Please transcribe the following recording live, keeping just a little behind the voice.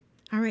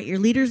All right, your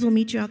leaders will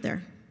meet you out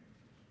there.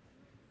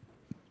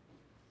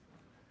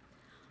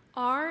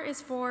 R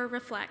is for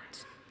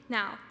reflect.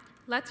 Now,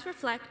 let's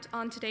reflect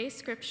on today's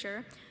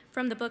scripture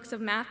from the books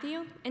of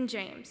Matthew and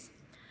James.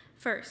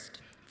 First,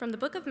 from the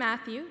book of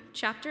Matthew,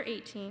 chapter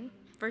 18,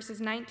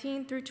 verses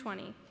 19 through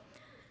 20.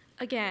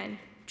 Again,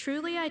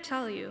 truly I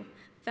tell you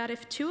that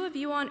if two of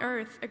you on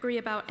earth agree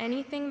about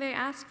anything they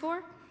ask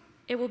for,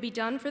 it will be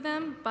done for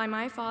them by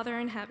my Father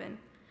in heaven.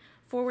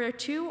 For where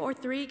 2 or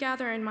 3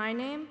 gather in my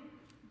name,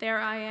 there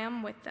I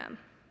am with them.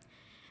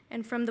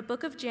 And from the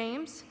book of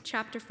James,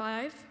 chapter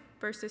 5,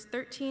 verses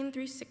 13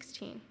 through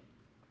 16.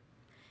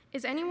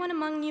 Is anyone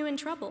among you in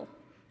trouble?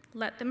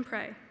 Let them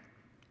pray.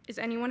 Is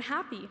anyone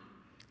happy?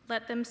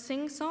 Let them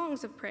sing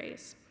songs of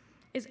praise.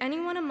 Is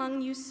anyone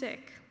among you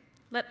sick?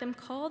 Let them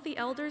call the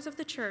elders of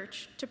the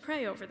church to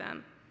pray over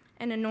them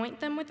and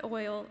anoint them with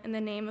oil in the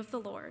name of the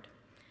Lord.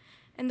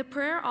 And the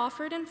prayer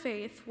offered in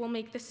faith will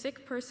make the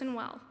sick person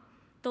well.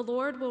 The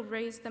Lord will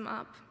raise them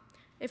up.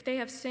 If they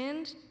have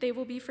sinned, they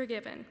will be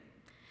forgiven.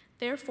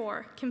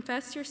 Therefore,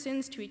 confess your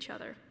sins to each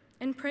other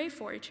and pray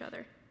for each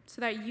other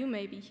so that you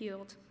may be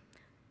healed.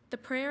 The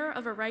prayer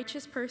of a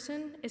righteous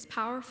person is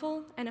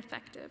powerful and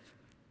effective.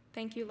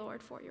 Thank you,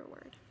 Lord, for your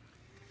word.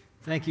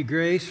 Thank you,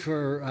 Grace,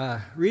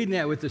 for reading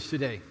that with us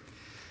today.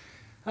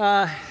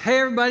 Hey,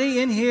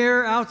 everybody in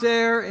here, out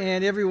there,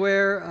 and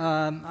everywhere.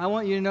 I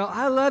want you to know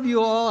I love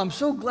you all. I'm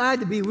so glad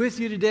to be with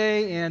you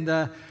today, and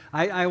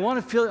I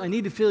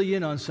need to fill you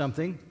in on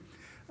something.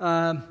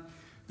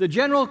 The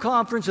General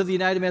Conference of the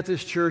United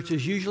Methodist Church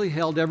is usually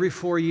held every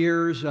 4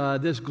 years.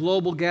 This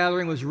global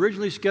gathering was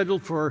originally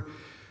scheduled for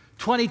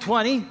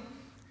 2020,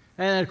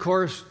 and of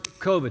course,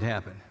 COVID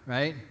happened,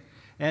 right?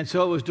 And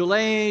so it was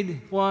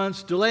delayed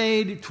once,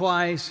 delayed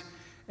twice,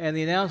 and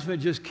the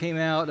announcement just came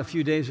out a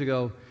few days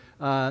ago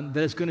that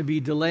it's going to be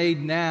delayed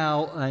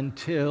now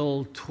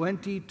until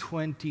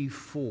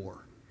 2024.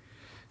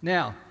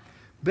 Now,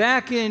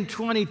 back in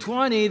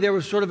 2020, there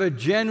was sort of a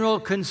general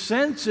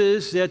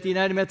consensus that the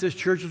United Methodist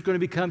Church was going to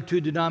become 2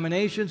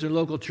 denominations, and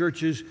local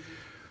churches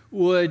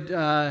would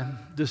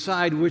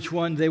decide which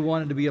one they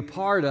wanted to be a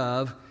part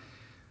of,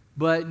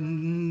 but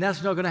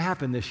that's not going to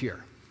happen this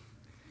year.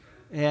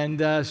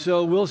 And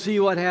so we'll see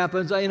what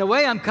happens. In a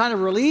way, I'm kind of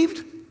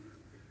relieved,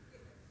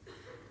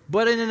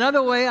 but in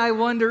another way, I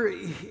wonder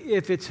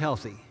if it's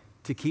healthy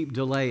to keep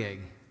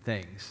delaying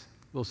things.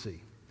 We'll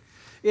see.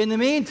 In the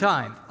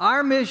meantime,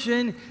 our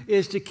mission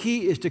is to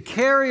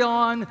carry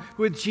on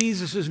with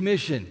Jesus'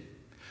 mission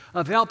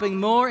of helping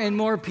more and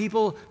more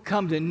people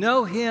come to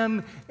know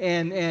Him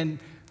and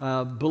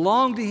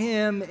belong to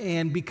Him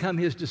and become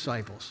His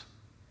disciples.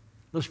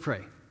 Let's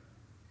pray.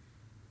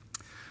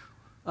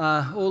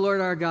 Oh Lord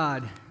our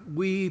God,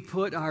 we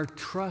put our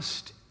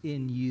trust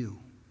in You.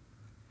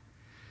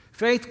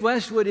 Faith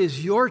Westwood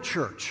is Your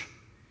church,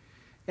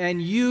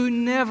 and You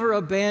never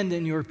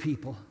abandon Your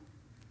people.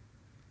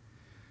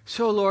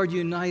 So, Lord,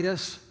 unite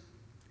us,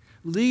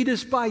 lead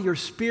us by Your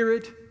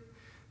Spirit,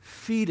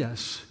 feed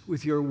us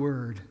with Your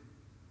word,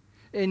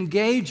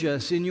 engage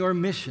us in Your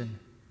mission.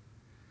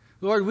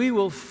 Lord, we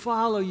will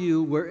follow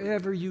You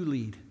wherever You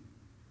lead.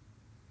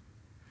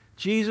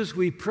 Jesus,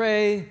 we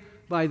pray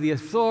by the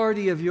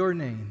authority of Your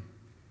name.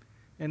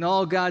 And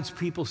all God's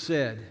people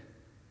said,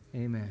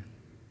 amen.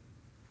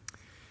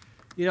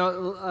 You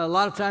know, a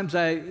lot of times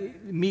I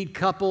meet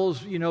couples,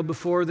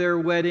 before their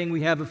wedding.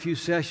 We have a few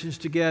sessions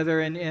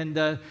together,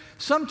 and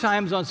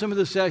sometimes on some of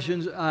the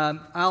sessions,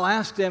 I'll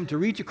ask them to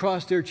reach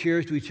across their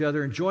chairs to each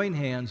other and join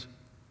hands,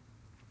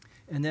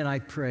 and then I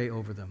pray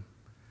over them.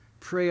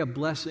 Pray a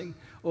blessing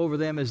over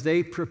them as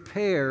they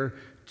prepare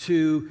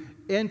to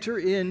enter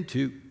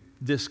into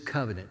this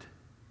covenant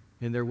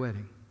in their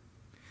wedding.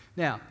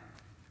 Now,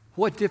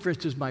 what difference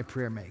does my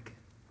prayer make?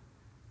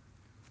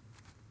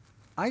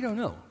 I don't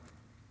know.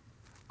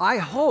 I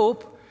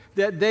hope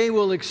that they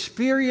will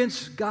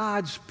experience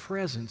God's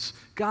presence,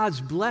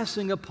 God's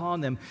blessing upon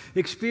them,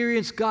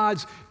 experience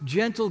God's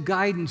gentle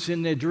guidance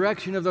in the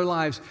direction of their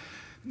lives.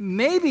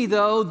 Maybe,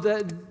 though,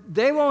 that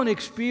they won't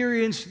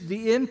experience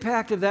the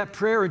impact of that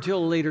prayer until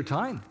a later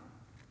time.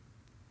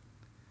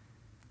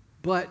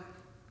 But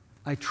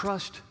I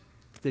trust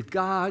that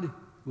God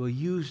will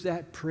use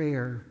that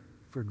prayer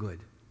for good.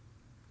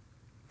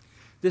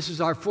 This is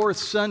our 4th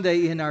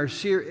Sunday in our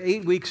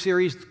 8-week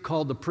series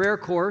called The Prayer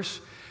Course.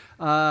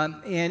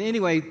 And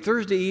anyway,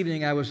 Thursday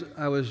evening, I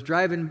was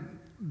driving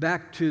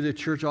back to the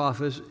church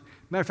office.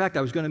 Matter of fact,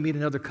 I was going to meet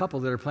another couple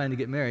that are planning to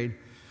get married.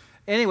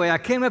 Anyway, I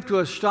came up to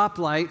a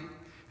stoplight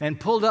and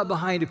pulled up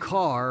behind a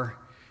car,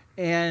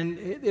 and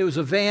it was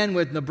a van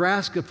with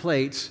Nebraska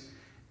plates,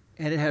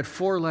 and it had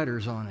 4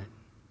 letters on it.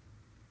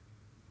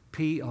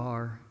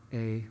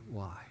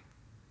 P-R-A-Y.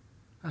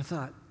 I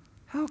thought,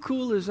 how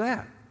cool is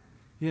that?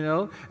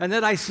 And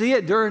then I see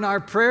it during our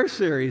prayer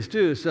series,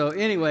 too. So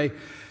anyway,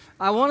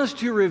 I want us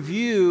to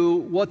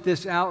review what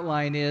this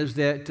outline is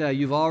that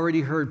you've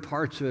already heard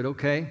parts of it,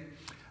 okay?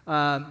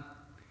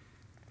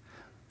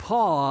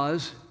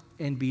 Pause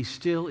and be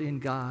still in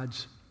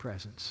God's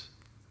presence.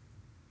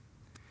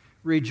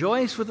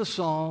 Rejoice with a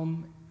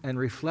psalm and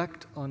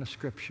reflect on a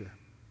scripture.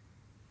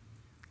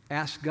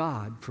 ask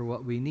God for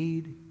what we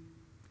need.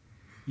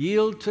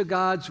 Yield to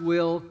God's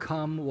will,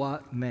 come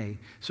what may.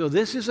 So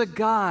this is a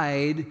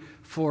guide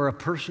for a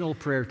personal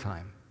prayer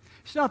time.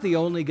 It's not the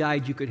only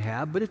guide you could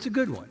have, but it's a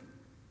good one,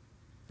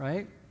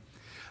 right?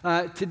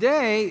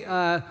 Today,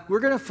 we're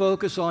going to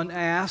focus on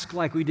ask,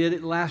 like we did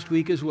it last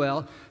week as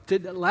well.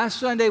 Last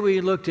Sunday,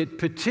 we looked at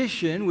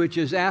petition, which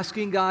is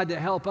asking God to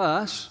help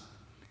us.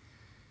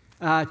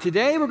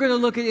 Today, we're going to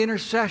look at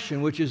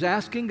intercession, which is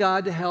asking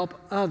God to help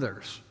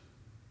others.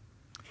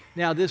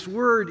 Now, this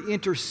word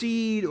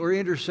intercede or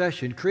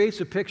intercession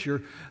creates a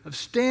picture of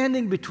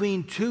standing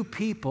between two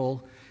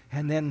people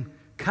and then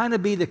kind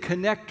of be the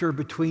connector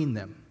between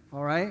them,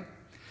 all right?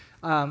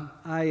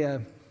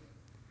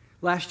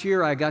 Last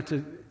year, I got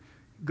to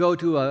go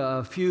to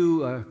a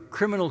few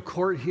criminal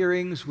court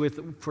hearings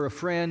for a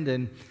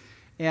friend,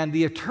 and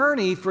the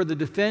attorney for the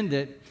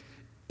defendant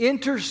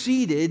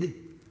interceded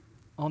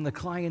on the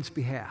client's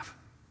behalf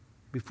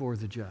before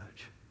the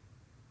judge.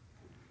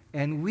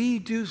 And we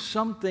do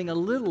something a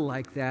little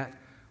like that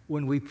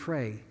when we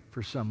pray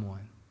for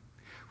someone.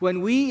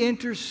 When we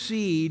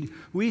intercede,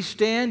 we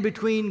stand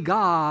between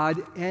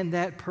God and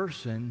that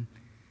person,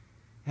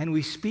 and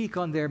we speak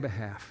on their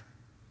behalf.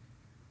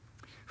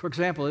 For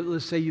example,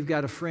 let's say you've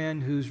got a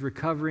friend who's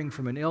recovering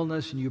from an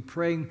illness, and you're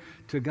praying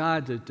to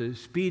God to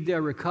speed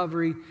their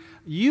recovery.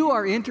 You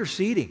are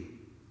interceding.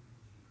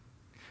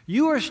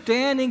 You are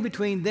standing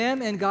between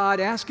them and God,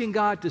 asking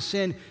God to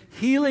send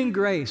healing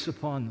grace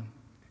upon them.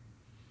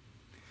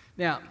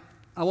 Now,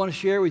 I want to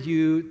share with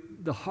you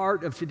the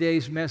heart of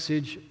today's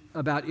message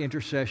about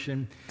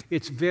intercession.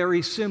 It's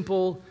very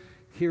simple.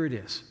 Here it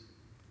is.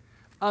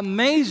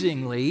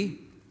 Amazingly,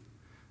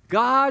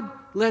 God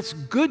lets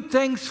good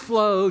things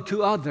flow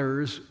to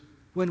others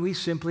when we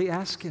simply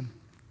ask Him.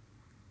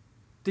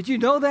 Did you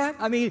know that?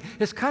 I mean,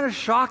 it's kind of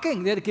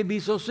shocking that it can be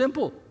so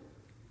simple.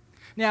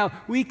 Now,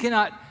 we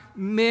cannot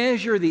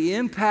measure the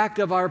impact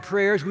of our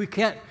prayers. We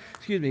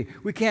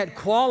can't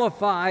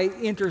qualify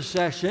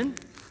intercession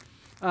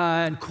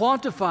and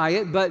quantify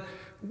it, but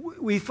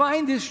we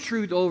find this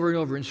truth over and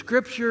over in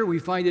Scripture. We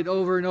find it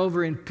over and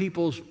over in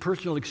people's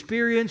personal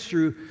experience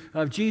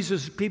of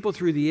Jesus' people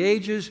through the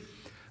ages.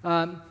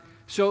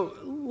 So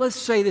let's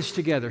say this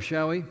together,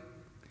 shall we?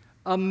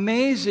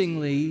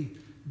 Amazingly,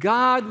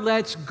 God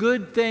lets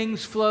good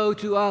things flow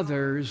to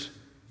others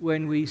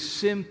when we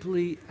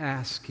simply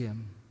ask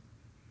Him.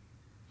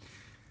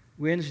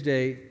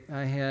 Wednesday,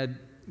 I had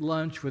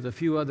lunch with a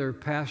few other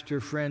pastor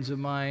friends of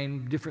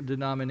mine, different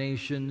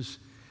denominations.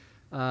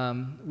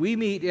 We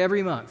meet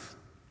every month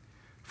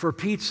for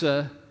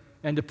pizza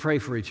and to pray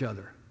for each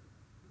other.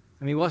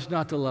 I mean, what's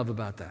not to love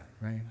about that,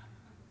 right?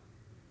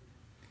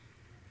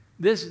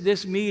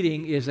 This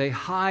meeting is a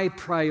high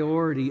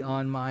priority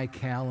on my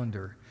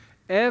calendar.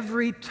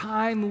 Every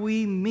time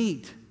we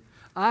meet,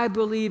 I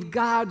believe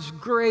God's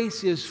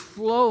grace is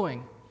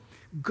flowing.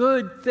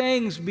 Good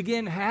things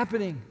begin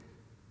happening.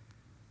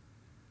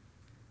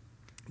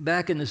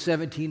 Back in the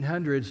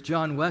 1700s,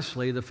 John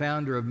Wesley, the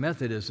founder of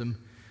Methodism,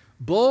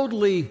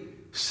 boldly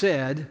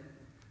said,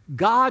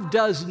 God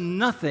does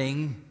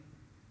nothing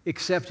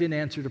except in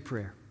answer to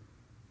prayer.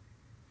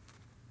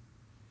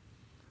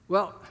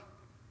 Well,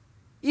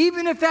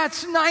 even if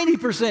that's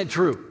 90%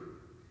 true,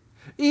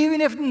 even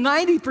if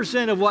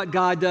 90% of what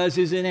God does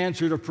is in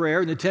answer to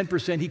prayer and the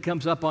 10% He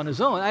comes up on His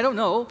own, I don't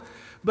know,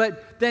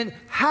 but then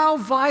how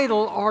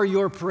vital are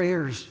your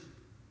prayers?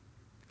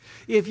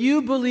 If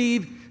you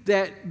believe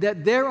that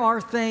there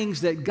are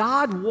things that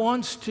God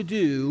wants to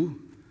do,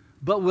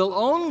 but will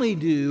only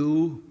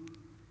do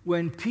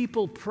when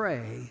people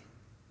pray,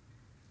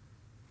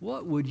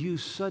 what would you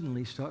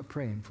suddenly start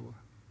praying for?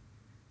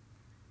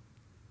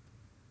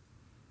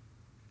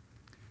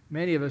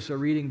 Many of us are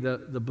reading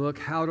the book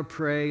How to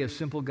Pray, A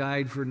Simple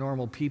Guide for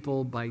Normal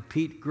People by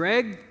Pete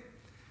Greig.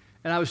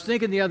 And I was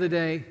thinking the other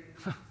day,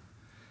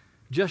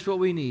 just what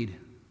we need,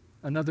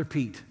 another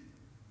Pete.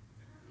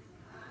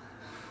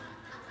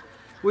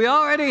 We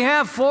already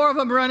have 4 of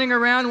them running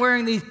around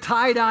wearing these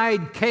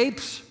tie-dyed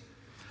capes.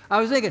 I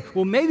was thinking,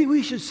 well, maybe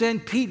we should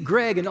send Pete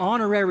Greig an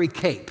honorary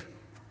cape.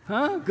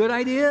 Huh? Good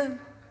idea?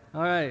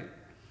 All right.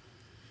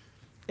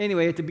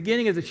 Anyway, at the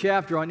beginning of the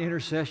chapter on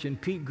intercession,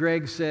 Pete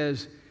Greig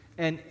says,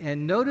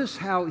 and notice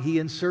how he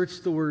inserts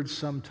the word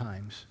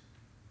sometimes.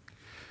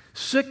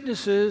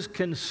 Sicknesses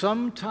can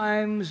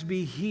sometimes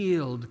be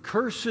healed,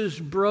 curses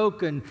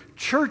broken,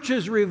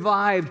 churches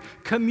revived,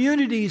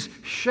 communities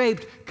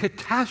shaped,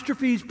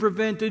 catastrophes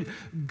prevented,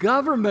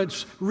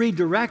 governments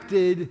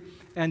redirected,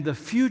 and the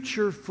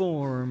future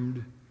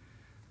formed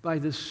by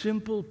the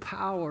simple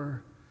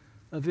power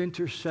of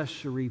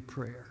intercessory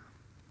prayer.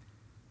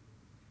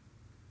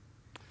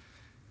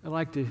 I'd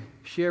like to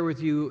share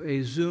with you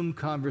a Zoom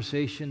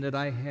conversation that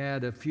I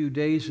had a few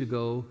days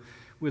ago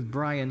with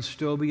Brian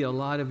Stobie. A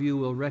lot of you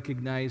will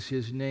recognize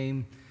his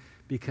name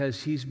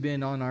because he's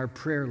been on our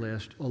prayer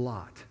list a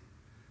lot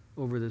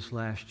over this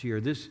last year.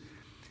 This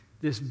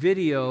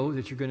video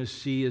that you're going to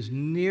see is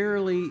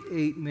nearly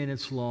 8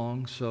 minutes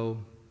long, so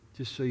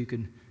just so you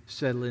can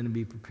settle in and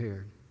be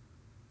prepared.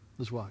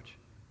 Let's watch.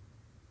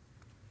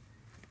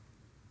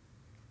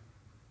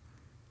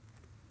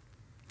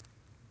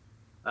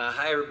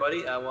 Hi,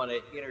 everybody. I want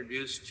to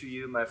introduce to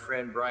you my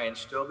friend Brian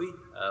Stobie,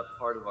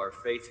 part of our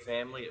faith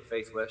family at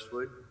Faith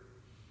Westwood.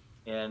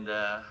 And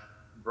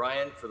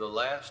Brian, for the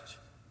last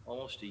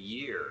almost a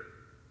year,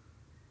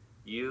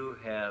 you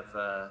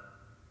have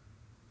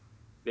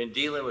been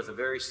dealing with a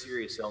very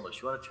serious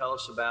illness. You want to tell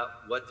us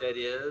about what that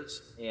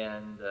is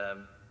and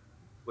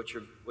what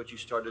you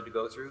started to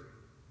go through?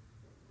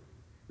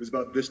 It was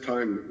about this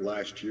time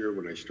last year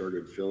when I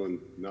started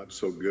feeling not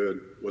so good.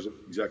 Wasn't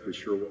exactly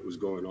sure what was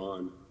going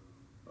on.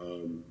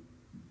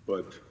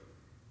 But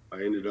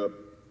I ended up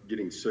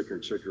getting sicker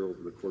and sicker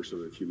over the course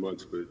of a few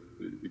months, but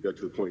it got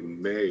to the point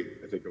in May,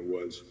 I think it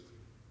was,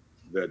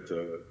 that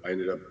I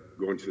ended up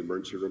going to the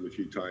emergency room a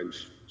few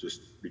times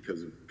just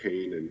because of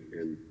pain,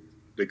 and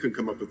they couldn't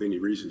come up with any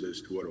reasons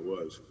as to what it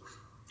was.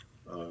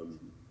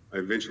 I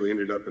eventually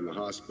ended up in the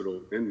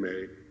hospital in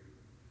May,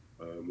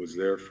 was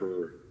there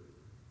for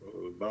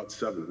about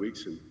 7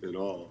 weeks in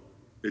all.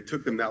 It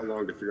took them that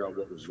long to figure out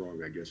what was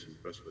wrong, I guess is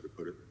the best way to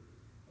put it.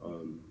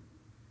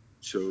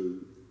 So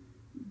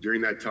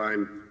during that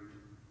time,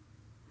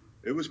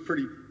 it was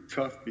pretty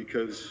tough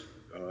because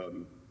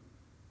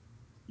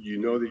you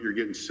know that you're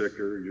getting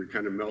sicker, you're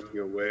kind of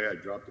melting away. I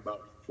dropped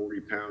about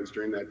 40 pounds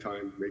during that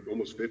time, maybe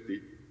almost 50.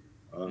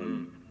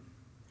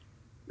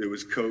 It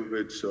was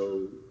COVID,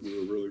 so we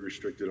were really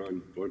restricted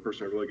on, the only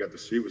person I really got to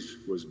see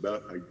was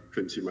Beth. I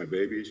couldn't see my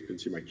babies, couldn't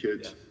see my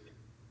kids.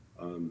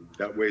 Yeah.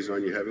 That weighs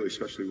on you heavily,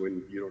 especially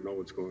when you don't know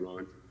what's going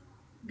on.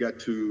 Got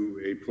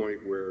to a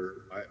point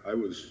where I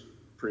was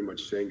pretty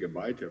much saying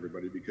goodbye to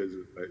everybody because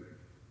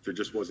there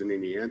just wasn't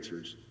any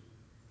answers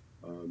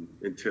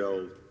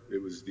until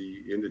it was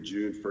the end of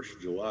June, 1st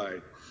of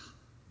July.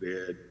 They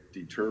had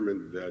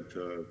determined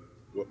that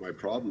what my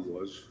problem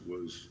was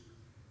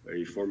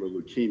a form of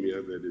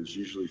leukemia that is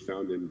usually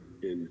found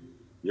in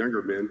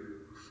younger men.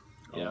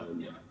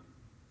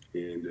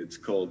 And it's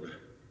called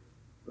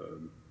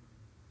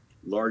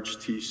large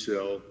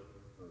T-cell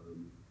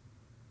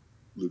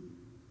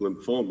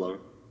lymphoma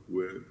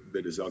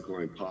that is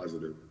alkaline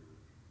positive.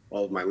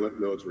 All of my lymph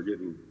nodes were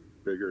getting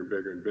bigger and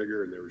bigger and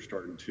bigger, and they were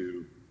starting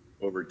to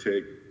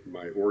overtake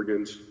my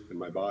organs in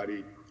my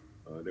body.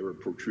 They were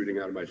protruding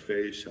out of my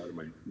face, out of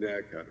my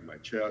neck, out of my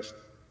chest,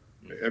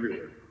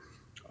 everywhere.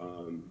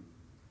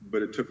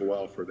 But it took a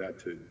while for that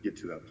to get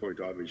to that point,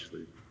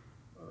 obviously.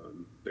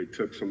 They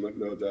took some lymph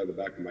nodes out of the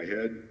back of my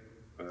head,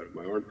 out of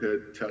my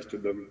armpit,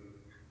 tested them,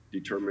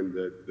 determined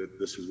that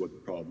this is what the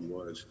problem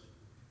was.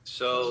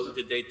 So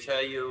did they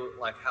tell you,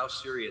 like, how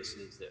serious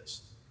is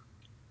this?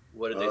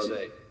 What did they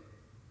say?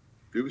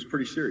 It was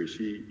pretty serious.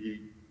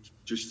 He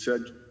just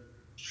said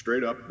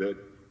straight up that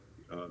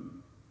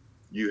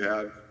you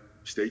have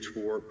stage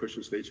 4,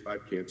 pushing stage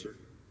 5 cancer.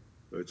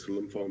 It's a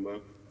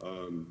lymphoma.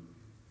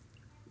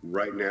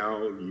 Right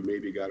now, you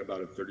maybe got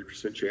about a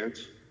 30%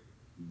 chance,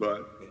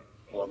 but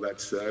all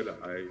that said,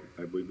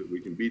 I believe that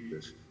we can beat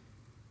this.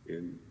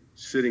 And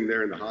sitting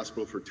there in the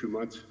hospital for 2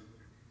 months,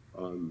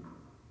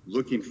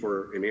 looking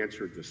for an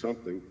answer to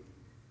something,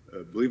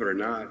 believe it or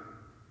not,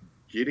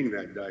 getting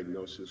that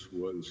diagnosis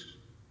was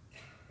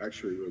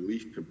actually a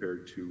relief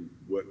compared to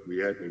what we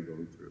had been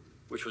going through.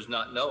 Which was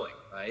not knowing,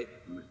 right?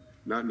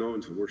 Not knowing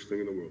is the worst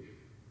thing in the world.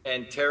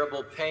 And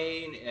terrible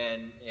pain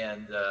and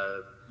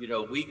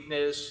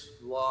weakness,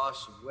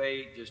 loss of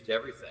weight, just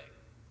everything.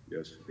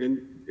 Yes,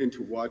 and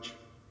to watch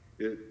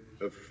it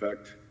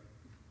affect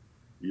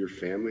your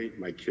family,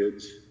 my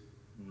kids.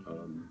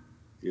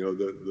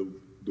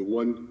 The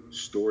one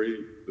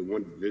story, the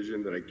one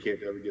vision that I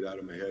can't ever get out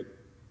of my head,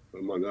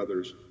 among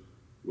others,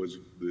 was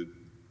that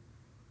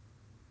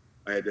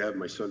I had to have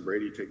my son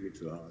Brady take me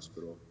to the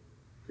hospital.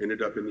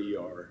 Ended up in the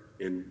ER,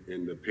 and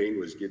the pain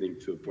was getting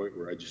to the point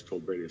where I just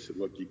told Brady, I said,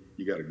 look, you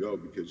got to go,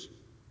 because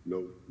I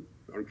don't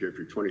care if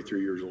you're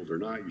 23 years old or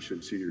not, you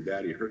shouldn't see your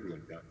daddy hurting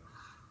like that.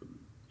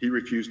 He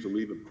refused to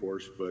leave, of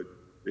course, but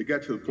it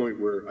got to the point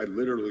where I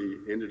literally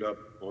ended up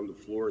on the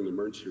floor in the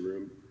emergency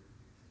room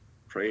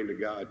praying to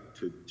God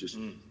to just,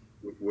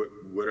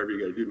 whatever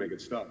you got to do, make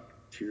it stop.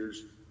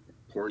 Tears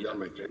pouring down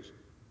my face.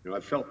 I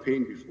felt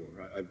pain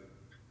before. I've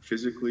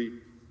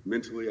physically,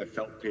 mentally, I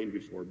felt pain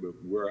before, but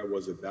where I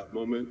was at that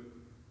moment,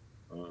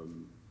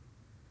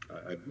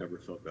 I've never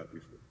felt that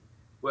before.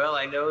 Well,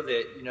 I know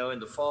that, in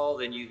the fall,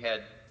 then you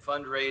had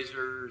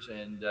fundraisers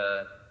and,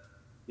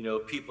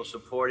 people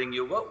supporting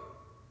you.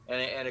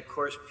 And of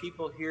course,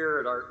 people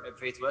here at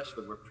Faith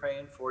Westwood were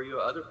praying for you,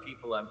 other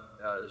people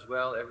as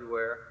well,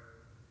 everywhere.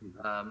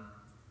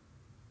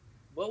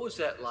 What was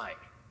that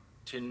like,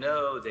 to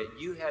know that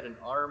you had an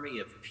army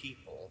of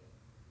people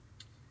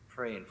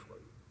praying for you?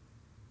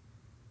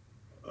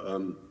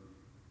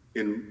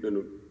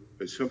 In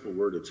a simple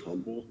word, it's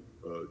humble.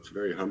 It's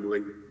very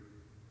humbling.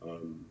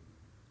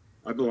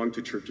 I belonged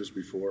to churches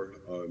before.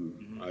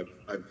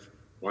 I've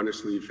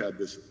honestly had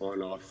this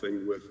on-off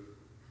thing with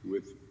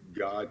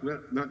God,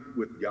 not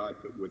with God,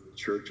 but with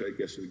church, I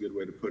guess is a good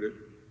way to put it.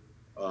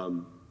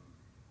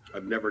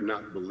 I've never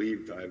not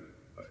believed,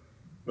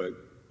 but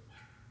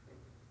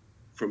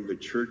from the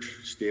church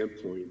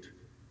standpoint,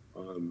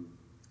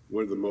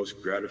 one of the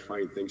most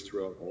gratifying things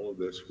throughout all of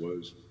this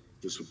was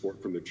the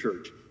support from the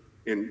church,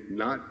 and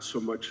not so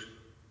much,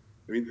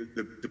 I mean,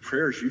 the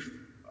prayers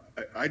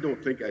I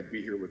don't think I'd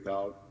be here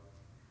without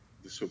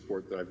the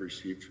support that I've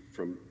received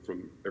from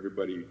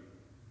everybody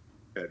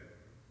at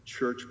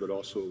church, but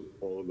also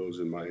all of those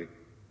in my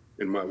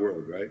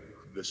world, right?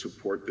 The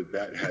support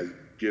that has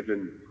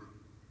given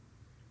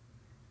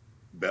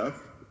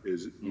Beth,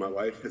 is my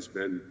wife, has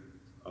been,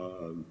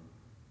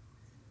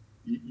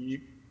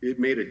 it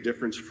made a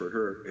difference for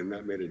her, and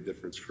that made a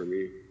difference for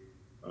me.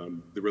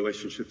 The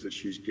relationships that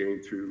she's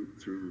gained through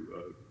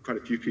quite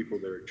a few people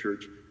there at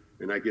church,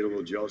 and I get a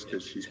little jealous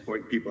because she's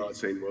pointing people out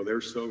saying, well,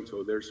 there's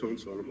so-and-so, there's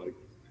so-and-so, and I'm like,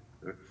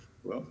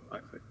 well,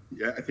 I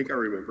think I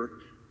remember.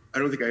 I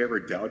don't think I ever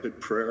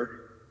doubted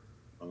prayer.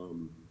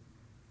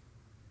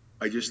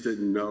 I just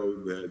didn't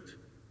know that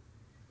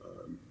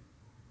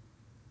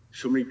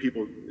so many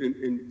people,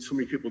 and so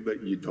many people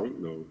that you don't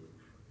know,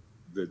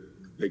 that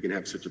they can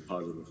have such a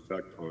positive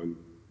effect on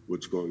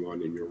what's going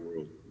on in your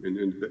world. And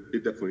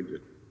it definitely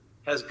did.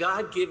 Has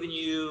God given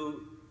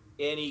you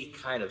any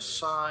kind of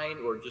sign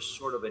or just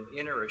sort of an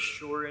inner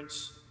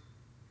assurance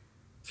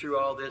through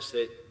all this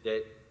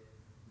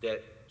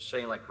that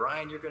saying like,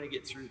 Brian, you're going to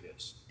get through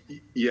this?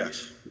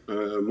 Yes,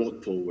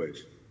 multiple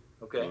ways.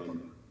 Okay.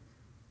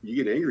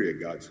 You get angry at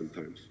God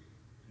sometimes.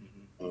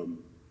 Mm-hmm.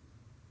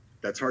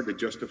 That's hard to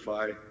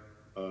justify.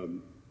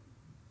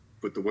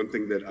 But the one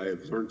thing that I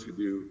have learned to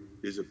do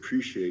is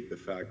appreciate the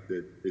fact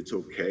that it's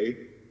okay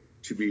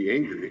to be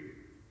angry.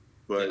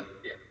 But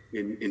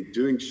in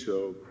doing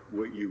so,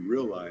 what you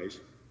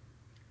realize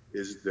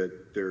is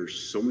that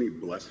there's so many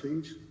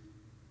blessings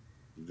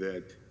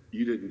that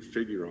you didn't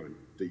figure on,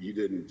 that you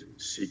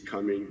didn't see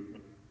coming,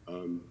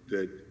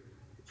 that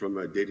from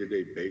a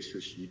day-to-day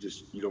basis,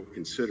 you don't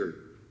consider,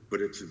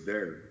 but it's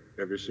there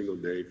every single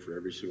day for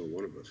every single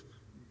one of us.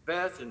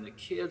 Beth and the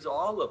kids,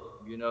 all of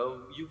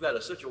them, you've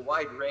got such a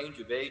wide range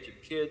of age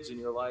of kids in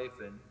your life,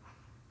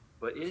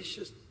 but it's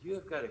just, you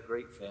have got a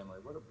great family.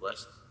 What a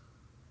blessing.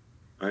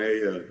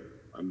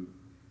 I'm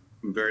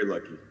very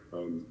lucky.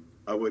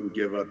 I wouldn't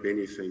give up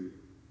anything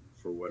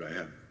for what I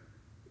have,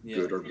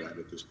 good or bad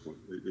at this point.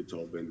 It's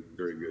all been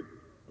very good.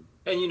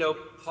 And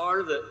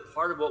part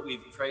of what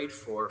we've prayed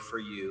for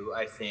you,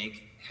 I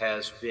think,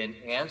 has been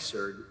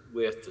answered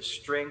with the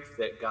strength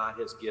that God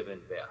has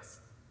given Beth.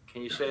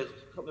 Can you say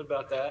something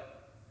about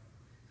that?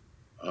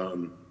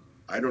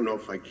 I don't know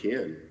if I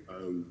can.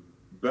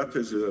 Beth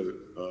is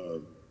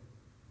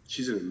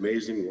she's an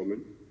amazing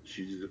woman.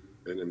 She's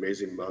an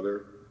amazing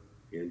mother,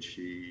 and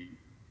she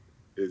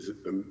is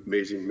an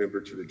amazing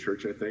member to the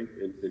church, I think,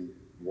 and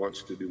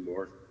wants to do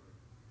more.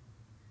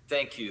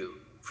 Thank you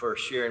for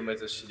sharing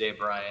with us today,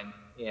 Brian,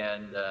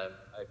 and I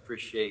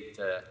appreciate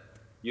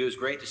you. It was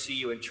great to see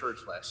you in church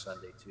last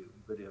Sunday, too.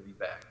 Good to have you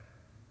back.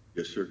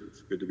 Yes, sir.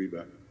 It's good to be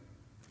back.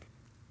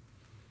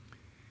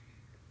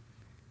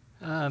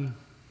 I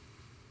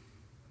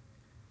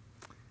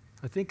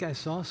think I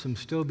saw some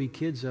Stobie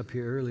kids up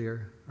here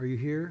earlier. Are you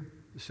here,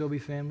 the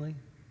Stobie family?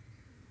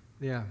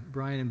 Yeah,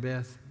 Brian and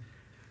Beth.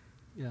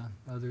 Yeah,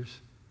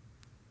 others.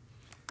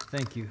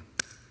 Thank you.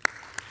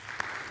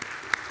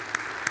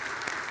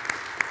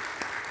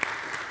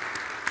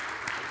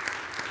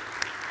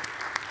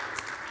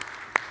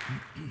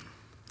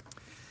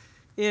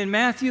 In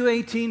Matthew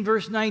 18,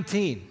 verse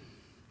 19,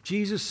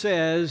 Jesus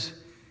says,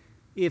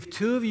 if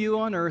two of you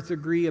on earth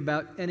agree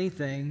about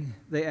anything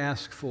they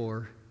ask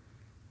for,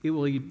 it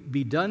will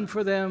be done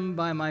for them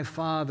by my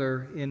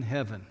Father in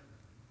heaven.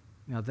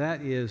 Now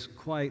that is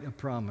quite a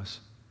promise.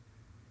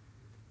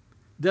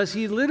 Does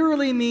he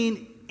literally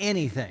mean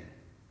anything?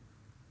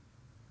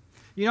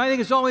 I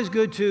think it's always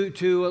good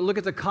to look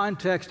at the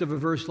context of a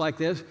verse like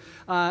this.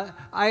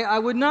 I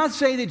would not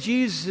say that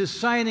Jesus is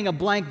signing a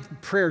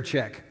blank prayer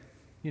check.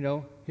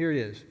 Here it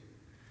is.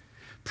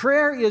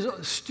 Prayer is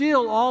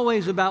still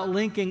always about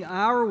linking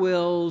our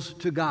wills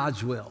to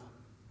God's will.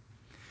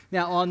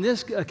 Now, on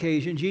this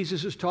occasion,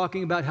 Jesus is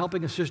talking about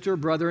helping a sister or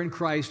brother in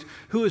Christ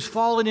who has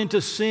fallen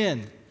into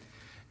sin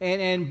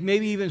and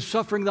maybe even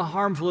suffering the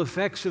harmful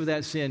effects of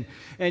that sin.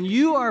 And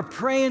you are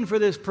praying for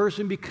this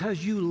person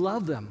because you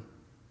love them.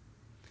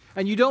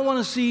 And you don't want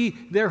to see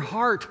their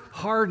heart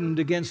hardened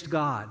against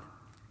God.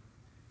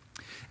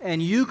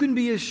 And you can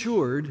be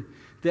assured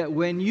that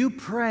when you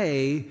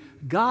pray,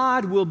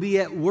 God will be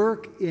at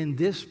work in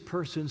this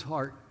person's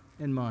heart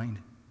and mind.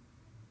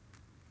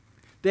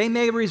 They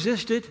may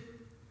resist it,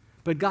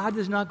 but God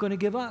is not going to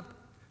give up.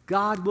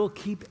 God will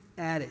keep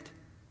at it.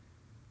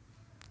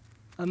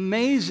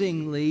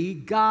 Amazingly,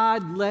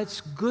 God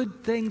lets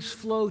good things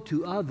flow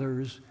to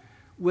others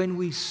when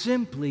we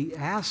simply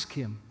ask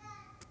Him.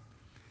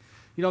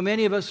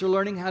 Many of us are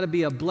learning how to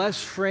be a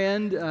blessed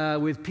friend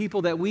with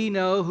people that we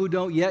know who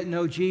don't yet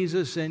know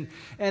Jesus. And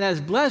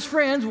as blessed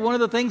friends, one of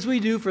the things we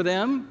do for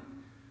them,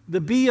 the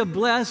be a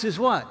bless, is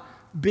what?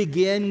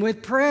 Begin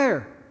with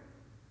prayer.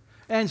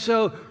 And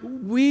so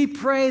we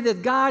pray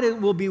that God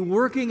will be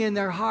working in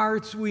their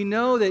hearts. We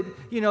know that,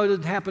 it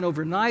doesn't happen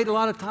overnight. A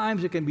lot of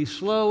times it can be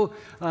slow.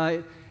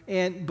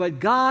 But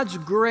God's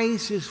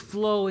grace is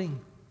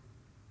flowing.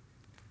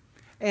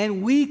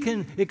 and we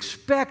can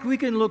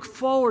look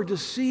forward to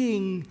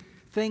seeing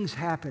things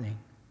happening.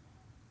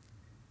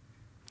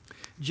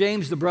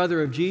 James, the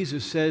brother of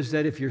Jesus, says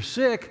that if you're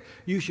sick,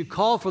 you should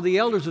call for the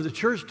elders of the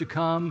church to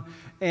come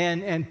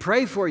and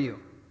pray for you.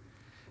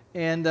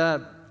 And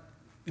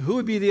who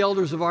would be the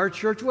elders of our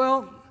church?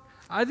 Well,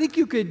 I think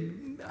you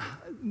could,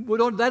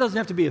 that doesn't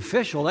have to be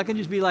official. That can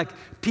just be like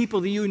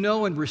people that you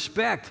know and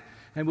respect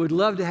and would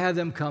love to have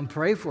them come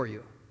pray for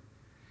you.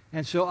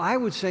 And so I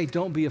would say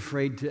don't be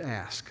afraid to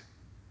ask.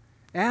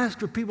 Ask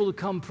for people to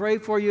come pray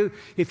for you.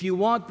 If you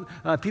want,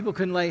 people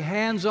can lay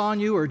hands on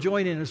you or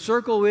join in a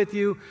circle with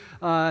you.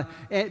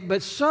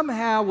 But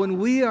somehow when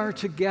we are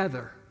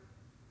together,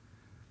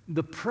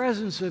 the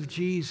presence of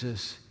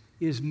Jesus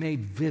is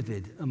made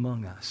vivid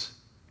among us.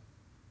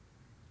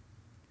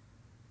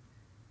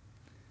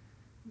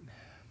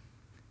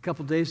 A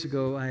couple days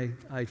ago,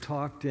 I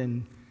talked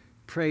and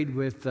prayed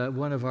with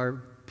one of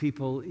our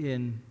people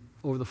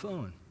over the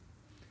phone.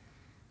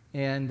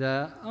 And,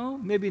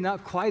 maybe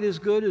not quite as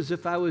good as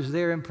if I was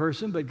there in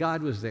person, but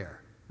God was there,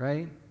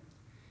 right?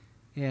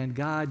 And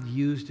God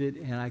used it,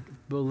 and I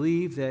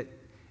believe that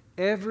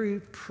every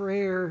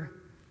prayer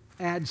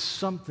adds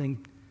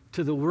something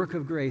to the work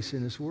of grace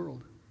in this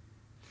world.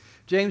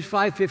 James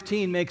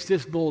 5:15 makes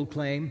this bold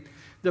claim: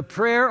 the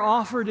prayer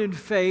offered in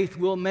faith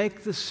will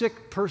make the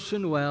sick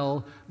person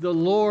well. The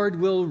Lord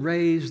will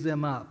raise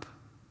them up.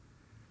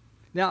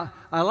 Now,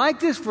 I like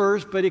this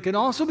verse, but it can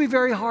also be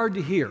very hard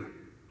to hear,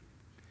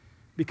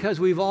 because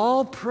we've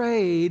all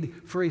prayed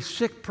for a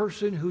sick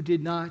person who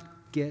did not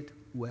get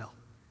well,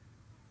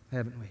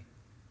 haven't we?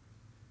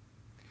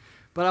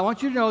 But I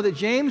want you to know that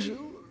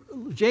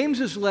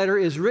James's letter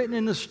is written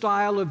in the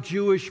style of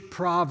Jewish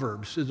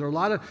proverbs. There are a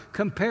lot of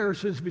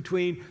comparisons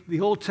between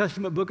the Old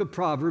Testament book of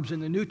Proverbs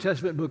and the New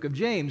Testament book of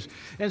James.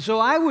 And so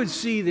I would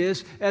see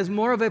this as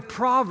more of a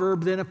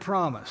proverb than a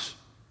promise.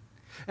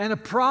 And a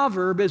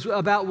proverb is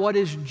about what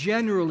is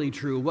generally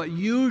true, what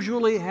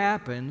usually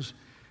happens,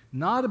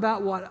 not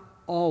about what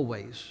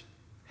always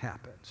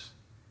happens.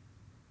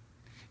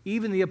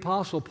 Even the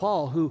Apostle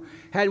Paul, who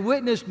had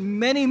witnessed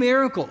many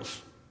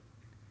miracles,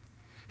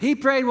 he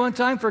prayed one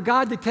time for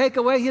God to take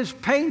away his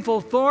painful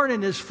thorn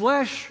in his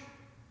flesh.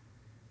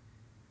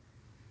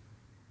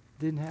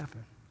 Didn't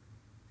happen.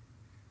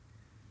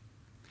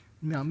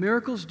 Now,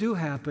 miracles do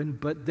happen,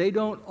 but they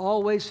don't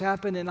always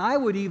happen, and I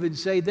would even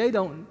say they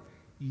don't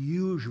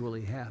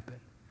usually happen.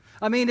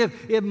 I mean,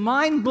 if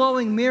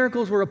mind-blowing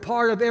miracles were a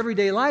part of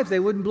everyday life, they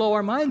wouldn't blow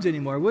our minds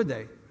anymore, would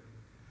they?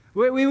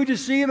 We would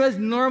just see them as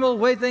normal,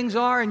 the way things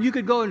are, and you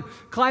could go and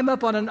climb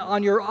up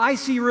on your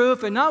icy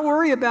roof and not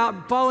worry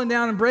about falling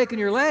down and breaking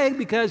your leg,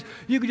 because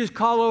you could just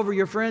call over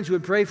your friends who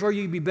would pray for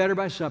you. You'd be better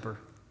by supper.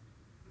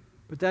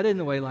 But that isn't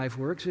the way life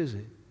works, is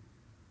it?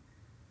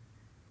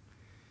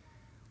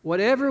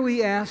 Whatever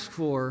we ask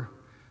for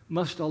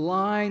must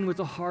align with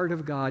the heart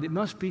of God. It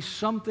must be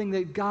something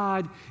that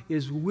God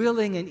is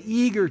willing and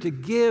eager to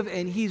give,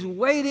 and He's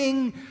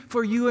waiting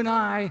for you and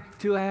I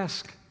to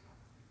ask.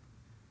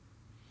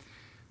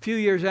 A few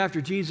years after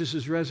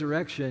Jesus'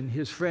 resurrection,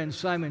 his friend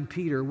Simon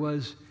Peter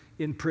was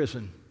in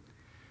prison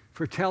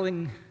for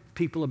telling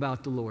people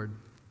about the Lord.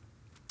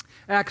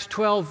 Acts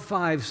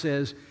 12:5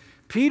 says,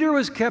 Peter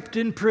was kept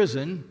in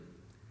prison,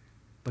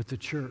 but the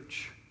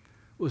church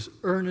was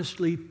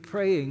earnestly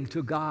praying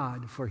to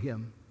God for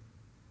him.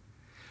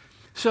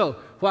 So,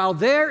 while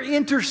they're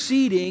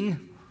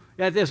interceding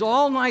at this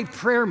all-night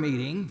prayer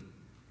meeting,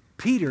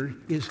 Peter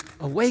is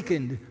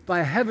awakened by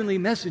a heavenly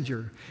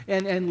messenger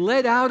and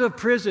led out of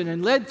prison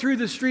and led through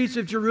the streets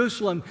of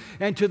Jerusalem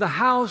and to the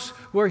house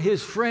where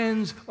his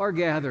friends are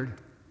gathered.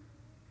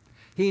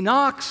 He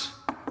knocks,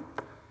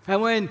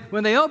 and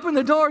when they open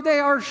the door, they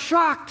are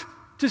shocked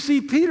to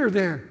see Peter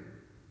there.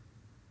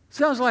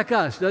 Sounds like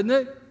us, doesn't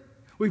it?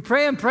 We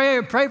pray and pray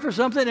and pray for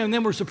something, and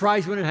then we're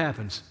surprised when it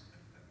happens.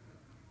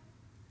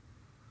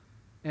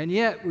 And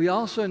yet, we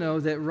also know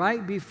that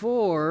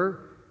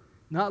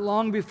not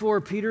long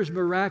before Peter's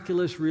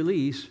miraculous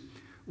release,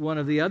 one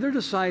of the other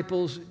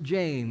disciples,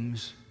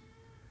 James,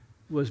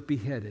 was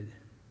beheaded.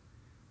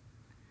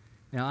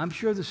 Now, I'm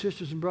sure the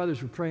sisters and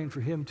brothers were praying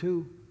for him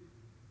too.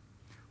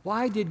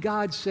 Why did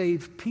God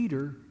save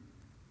Peter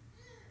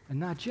and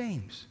not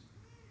James?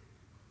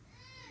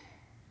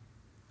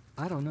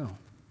 I don't know.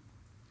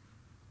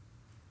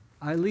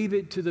 I leave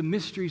it to the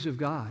mysteries of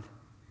God.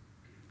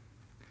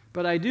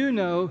 But I do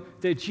know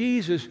that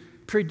Jesus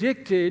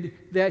predicted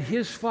that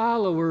his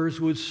followers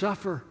would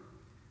suffer,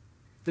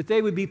 that they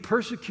would be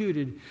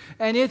persecuted.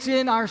 And it's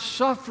in our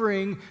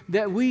suffering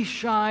that we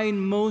shine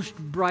most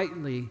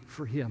brightly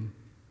for him.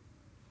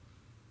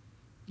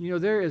 You know,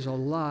 there is a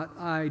lot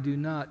I do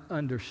not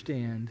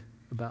understand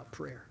about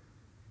prayer.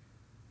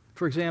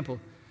 For example,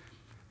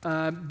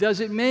 does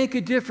it make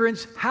a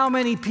difference how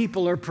many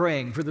people are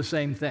praying for the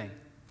same thing?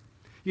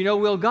 You know,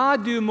 will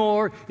God do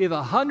more if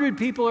 100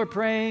 people are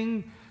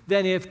praying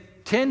than if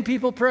 10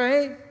 people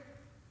pray?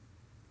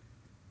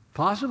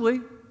 Possibly.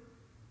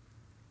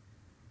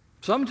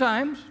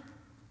 Sometimes.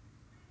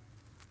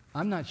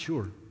 I'm not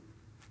sure.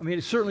 I mean,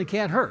 it certainly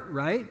can't hurt,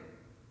 right?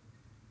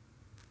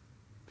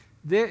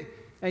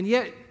 And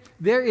yet,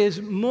 there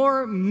is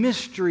more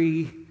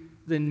mystery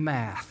than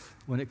math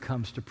when it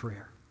comes to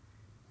prayer.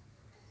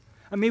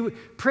 I mean,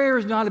 prayer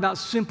is not about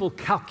simple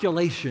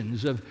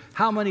calculations of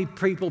how many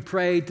people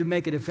prayed to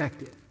make it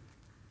effective.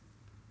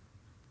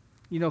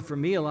 You know, for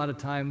me, a lot of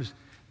times,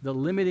 the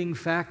limiting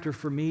factor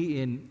for me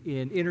in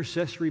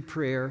intercessory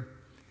prayer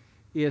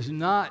is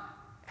not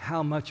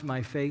how much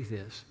my faith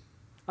is.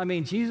 I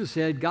mean, Jesus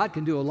said God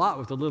can do a lot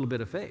with a little bit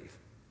of faith.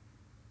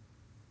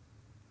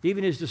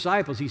 Even his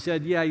disciples, he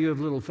said, yeah, you have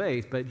little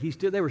faith, but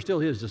they were still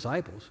his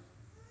disciples.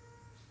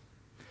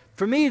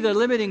 For me, the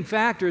limiting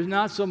factor is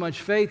not so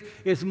much faith,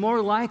 it's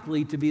more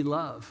likely to be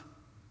love.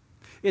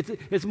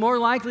 It's more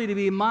likely to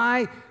be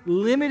my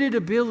limited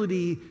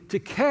ability to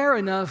care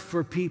enough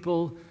for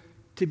people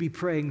to be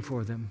praying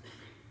for them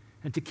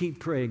and to keep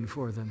praying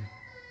for them.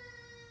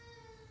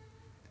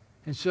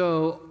 And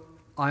so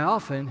I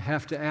often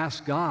have to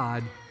ask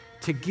God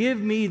to give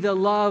me the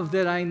love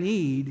that I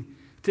need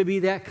to be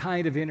that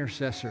kind of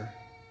intercessor.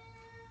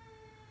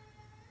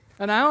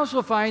 And I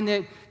also find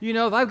that, you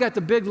know, if I've got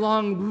the big,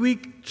 long,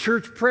 week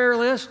church prayer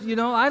list, you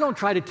know, I don't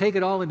try to take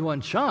it all in one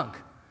chunk.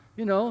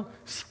 You know,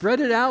 spread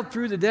it out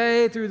through the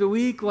day, through the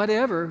week,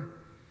 whatever,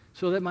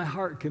 so that my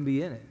heart can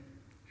be in it.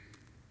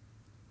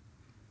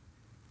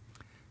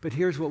 But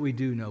here's what we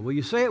do know. Will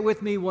you say it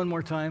with me one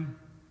more time?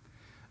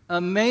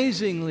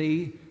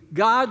 Amazingly,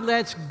 God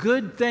lets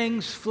good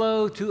things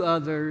flow to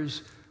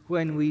others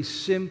when we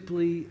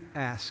simply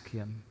ask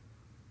Him.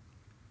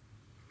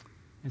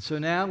 And so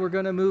now we're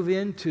going to move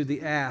into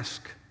the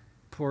ask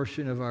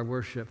portion of our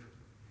worship.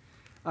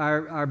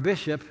 Our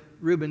bishop,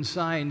 Reuben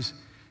Sines,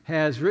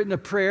 has written a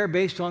prayer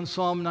based on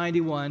Psalm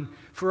 91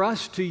 for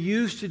us to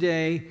use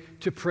today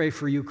to pray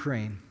for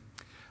Ukraine.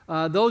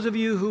 Those of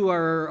you who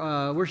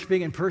are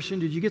worshiping in person,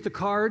 did you get the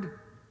card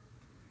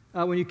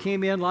when you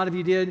came in? A lot of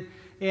you did.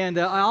 And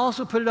I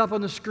also put it up on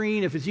the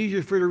screen if it's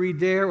easier for you to read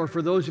there, or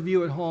for those of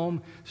you at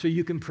home so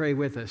you can pray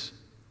with us.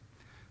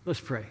 Let's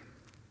pray.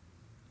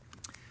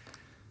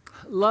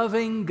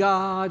 Loving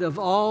God of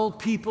all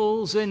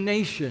peoples and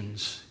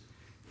nations,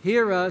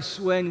 hear us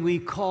when we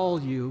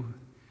call you.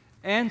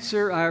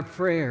 Answer our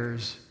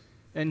prayers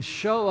and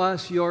show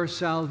us your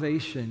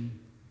salvation.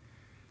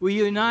 We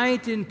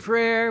unite in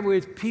prayer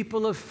with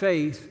people of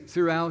faith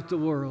throughout the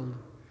world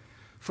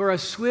for a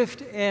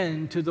swift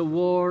end to the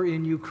war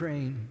in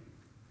Ukraine.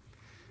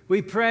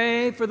 We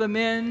pray for the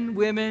men,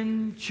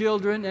 women,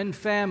 children, and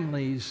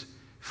families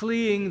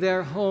fleeing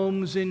their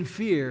homes in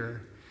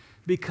fear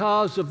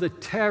because of the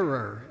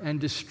terror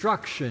and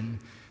destruction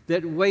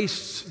that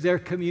wastes their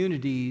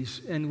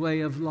communities and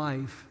way of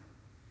life.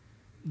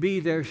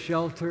 Be their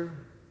shelter,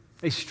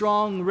 a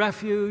strong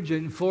refuge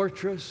and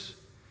fortress.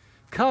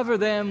 Cover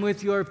them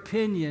with your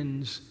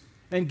pinions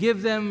and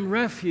give them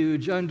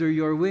refuge under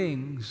your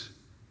wings.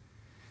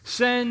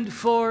 Send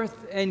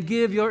forth and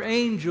give your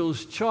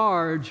angels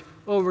charge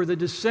over the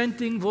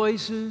dissenting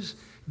voices,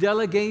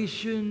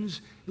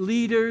 delegations,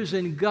 leaders,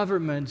 and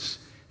governments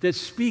that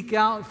speak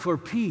out for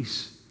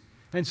peace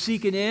and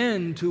seek an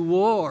end to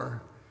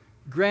war,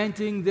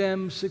 granting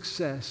them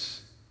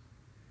success.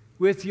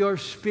 With your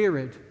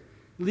Spirit,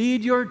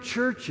 lead your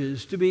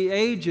churches to be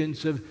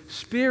agents of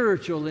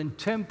spiritual and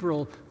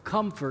temporal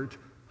comfort,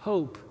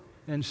 hope,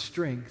 and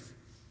strength.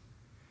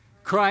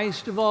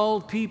 Christ of all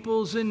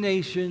peoples and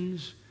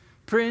nations,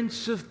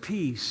 Prince of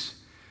Peace,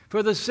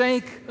 for the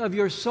sake of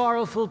your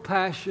sorrowful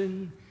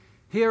passion,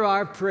 hear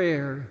our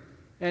prayer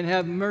and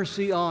have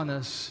mercy on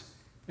us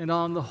and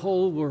on the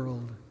whole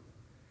world.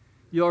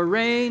 Your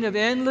reign of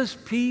endless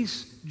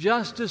peace,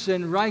 justice,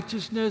 and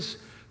righteousness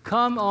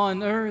come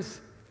on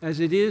earth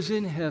as it is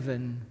in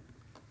heaven.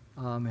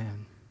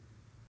 Amen.